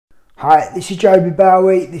Hi, this is Joby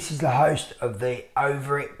Bowie. This is the host of the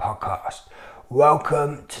Over It podcast.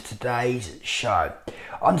 Welcome to today's show.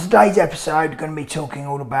 On today's episode, I'm going to be talking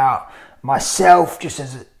all about myself, just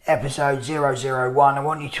as episode 001. I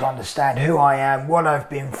want you to understand who I am, what I've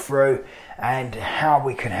been through, and how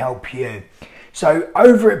we can help you. So,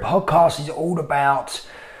 Over It podcast is all about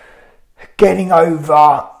getting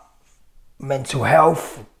over mental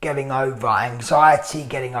health, getting over anxiety,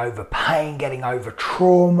 getting over pain, getting over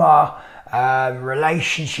trauma,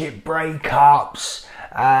 relationship breakups,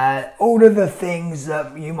 all of the things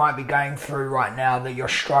that you might be going through right now that you're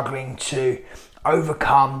struggling to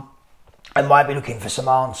overcome and might be looking for some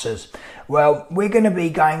answers. Well, we're going to be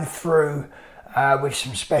going through with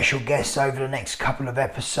some special guests over the next couple of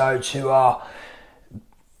episodes who are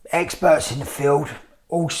experts in the field,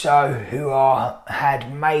 also who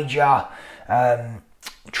had major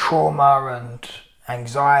trauma and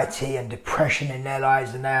anxiety and depression in their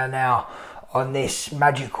lives, and they are now on this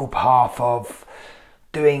magical path of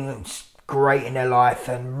doing great in their life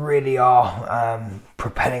and really are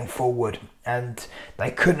propelling forward. And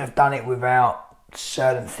they couldn't have done it without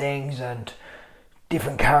certain things and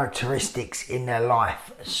different characteristics in their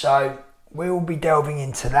life. So we will be delving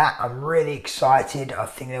into that. I'm really excited. I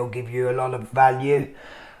think they'll give you a lot of value.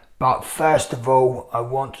 But first of all, I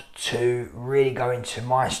want to really go into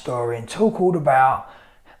my story and talk all about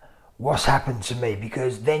what's happened to me,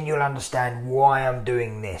 because then you'll understand why I'm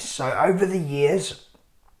doing this. So over the years,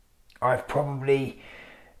 I've probably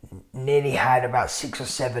nearly had about 6 or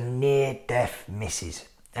 7 near-death misses.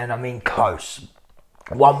 And I mean close.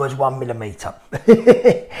 One was 1 millimetre.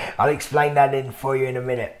 I'll explain that for you in a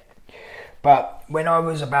minute. But when I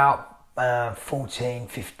was about 14,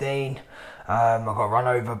 15, I got run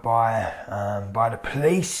over by the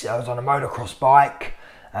police. I was on a motocross bike,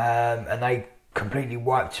 and they completely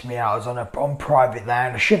wiped me out. I was on private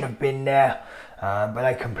land. I shouldn't have been there, but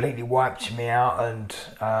they completely wiped me out and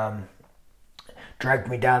dragged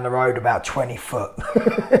me down the road about 20 foot.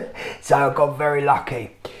 So I got very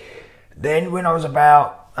lucky. Then when I was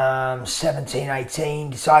about 17, 18,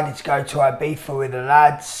 decided to go to Ibiza with the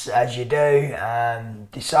lads, as you do.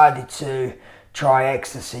 Decided to try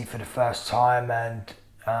ecstasy for the first time and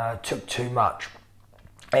took too much.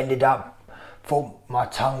 Ended up, thought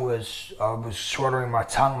I was swallowing my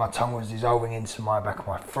tongue was dissolving into my back of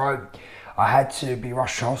my throat. I had to be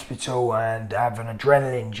rushed to hospital and have an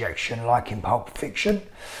adrenaline injection like in Pulp Fiction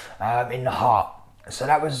in the heart. So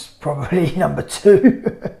that was probably number 2.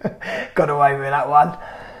 Got away with that one.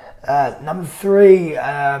 Number 3,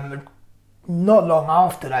 not long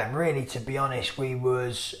after that, really, to be honest, we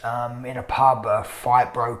was in a pub. A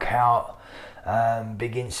fight broke out,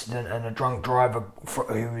 big incident, and a drunk driver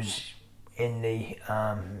who was in the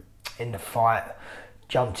fight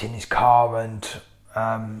jumped in his car and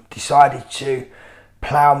decided to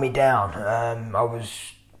plough me down. I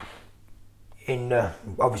was in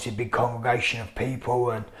obviously a big congregation of people,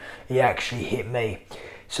 and he actually hit me.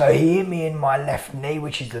 So he hit me in my left knee,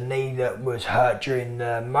 which is the knee that was hurt during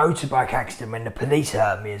the motorbike accident when the police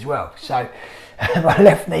hurt me as well. So my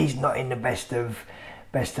left knee's not in the best of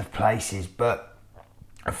places. But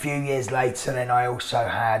a few years later, then I also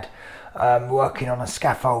had working on a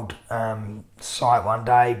scaffold site one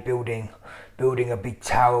day, building a big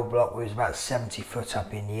tower block. It was about 70 foot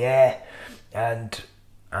up in the air, and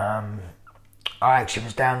I actually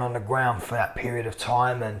was down on the ground for that period of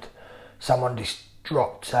time, and someone just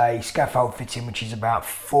dropped a scaffold fitting, which is about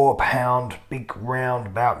 £4, big round,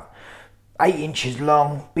 about 8 inches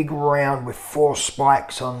long, big round with 4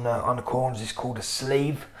 spikes on the corners. It's called a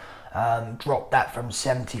sleeve. Dropped that from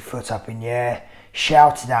 70 foot up in the air,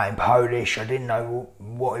 shouted out in Polish. I didn't know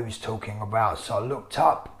what he was talking about, so I looked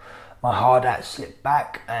up. My hard hat slipped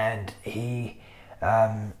back, and it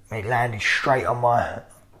landed straight on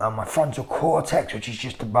my frontal cortex, which is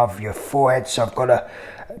just above your forehead. So I've got a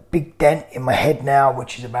big dent in my head now,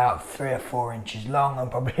 which is about 3 or 4 inches long and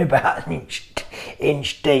probably about an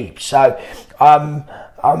inch deep. So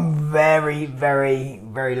I'm very, very,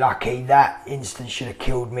 very lucky. That incident should have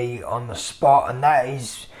killed me on the spot, and that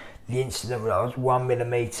is the incident where I was 1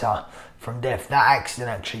 millimetre from death. That accident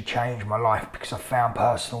actually changed my life, because I found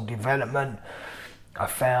personal development. I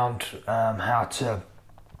found how to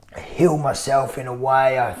heal myself in a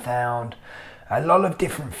way. I found a lot of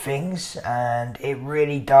different things, and it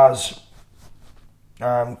really does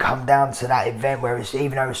come down to that event where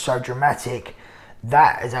even though it's so dramatic,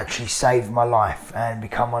 that has actually saved my life and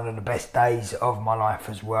become one of the best days of my life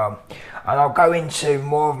as well. And I'll go into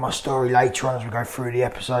more of my story later on as we go through the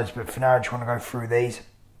episodes, but for now I just want to go through these.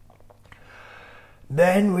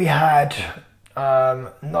 Then we had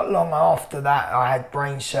not long after that, I had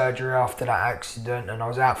brain surgery after that accident, and I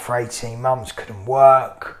was out for 18 months, couldn't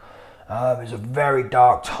work. It was a very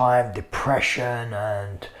dark time, depression,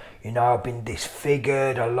 and I've been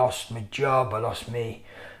disfigured. I lost my job, I lost my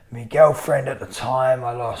girlfriend at the time,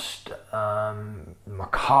 I lost my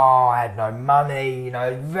car, I had no money,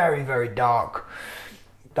 very, very dark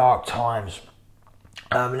times.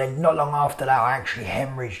 And then not long after that, I actually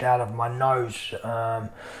hemorrhaged out of my nose,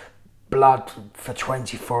 blood for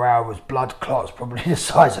 24 hours, blood clots probably the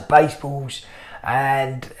size of baseballs,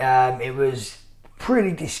 and it was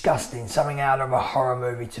pretty disgusting, something out of a horror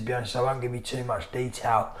movie, to be honest. I won't give you too much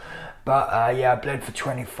detail, but I bled for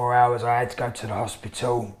 24 hours. I had to go to the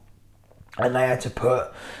hospital, and they had to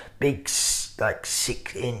put big, like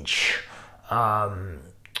 6-inch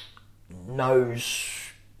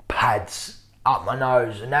nose pads up my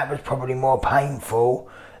nose, and that was probably more painful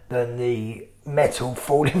than the metal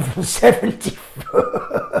falling from 70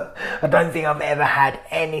 foot. I don't think I've ever had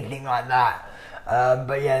anything like that.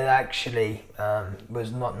 But yeah, that actually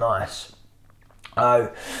was not nice.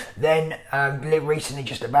 Then recently,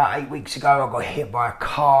 just about 8 weeks ago, I got hit by a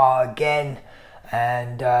car again,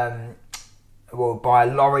 and by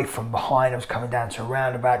a lorry from behind. I was coming down to a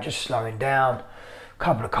roundabout, just slowing down. A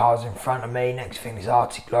couple of cars in front of me. Next thing, this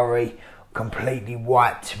Arctic lorry completely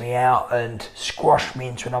wiped me out and squashed me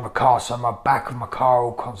into another car. So my back of my car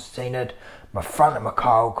all concertinaed, my front of my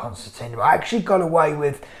car all concertinaed. I actually got away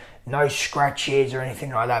with no scratches or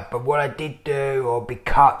anything like that, but what I did do, or big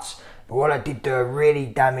cuts, but what I did do, I really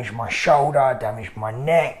damaged my shoulder, damaged my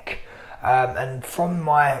neck, and from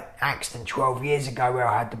my accident 12 years ago where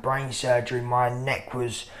I had the brain surgery, my neck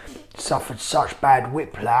suffered such bad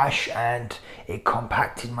whiplash, and it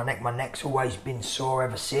compacted my neck. My neck's always been sore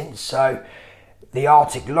ever since, so the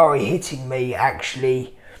Arctic lorry hitting me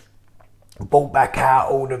actually brought back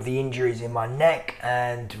out all of the injuries in my neck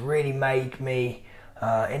and really made me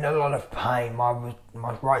in a lot of pain. My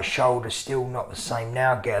right shoulder's still not the same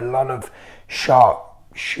now. I get a lot of sharp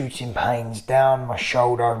shooting pains down my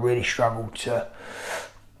shoulder. I really struggled to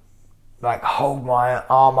hold my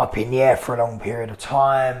arm up in the air for a long period of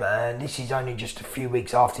time, and this is only just a few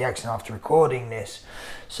weeks after the accident, after recording this.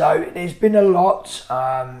 So there's been a lot.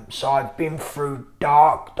 So I've been through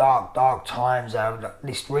dark times.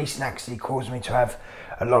 This recent accident caused me to have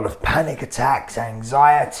a lot of panic attacks,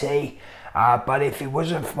 anxiety. But if it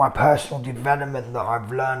wasn't for my personal development that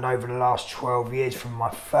I've learned over the last 12 years from my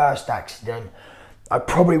first accident, I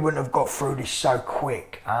probably wouldn't have got through this so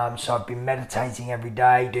quick. So I've been meditating every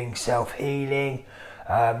day, doing self-healing,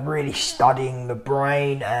 really studying the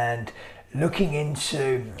brain and looking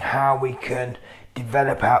into how we can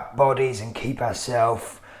develop our bodies and keep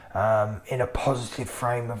ourselves in a positive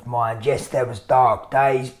frame of mind. Yes, there was dark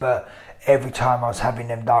days, but every time I was having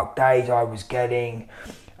them dark days, I was getting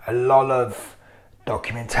a lot of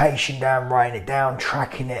documentation down, writing it down,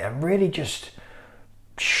 tracking it, and really just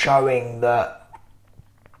showing that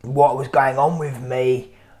what was going on with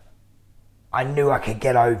me, I knew I could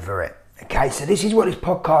get over it. Okay, so this is what this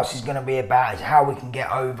podcast is going to be about, is how we can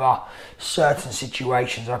get over certain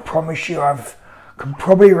situations. I promise you I can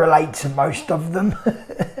probably relate to most of them.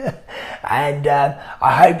 And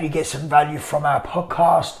I hope you get some value from our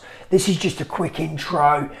podcast. This is just a quick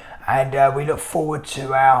intro, and we look forward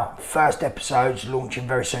to our first episodes launching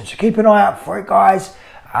very soon. So keep an eye out for it, guys.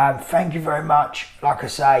 Thank you very much. Like I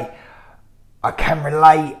say, I can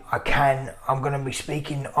relate, I'm going to be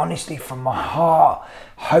speaking honestly from my heart,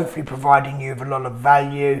 hopefully providing you with a lot of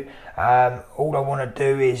value. All I want to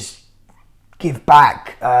do is give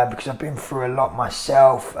back because I've been through a lot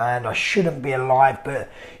myself and I shouldn't be alive,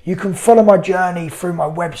 but you can follow my journey through my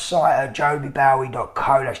website at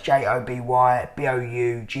jobybowie.co, that's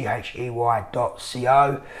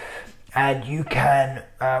jobyboughay.co, and you can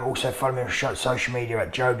also follow me on social media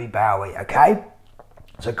at Joby Bowie, okay?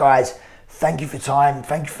 So guys, thank you for your time.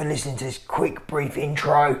 Thank you for listening to this quick, brief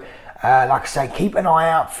intro. Like I say, keep an eye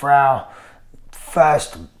out for our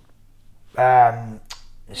first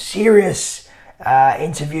serious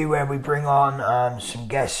interview where we bring on some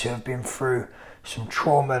guests who have been through some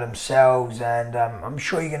trauma themselves, and I'm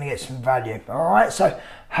sure you're going to get some value. All right, so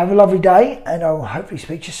have a lovely day, and I'll hopefully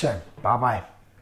speak to you soon. Bye-bye.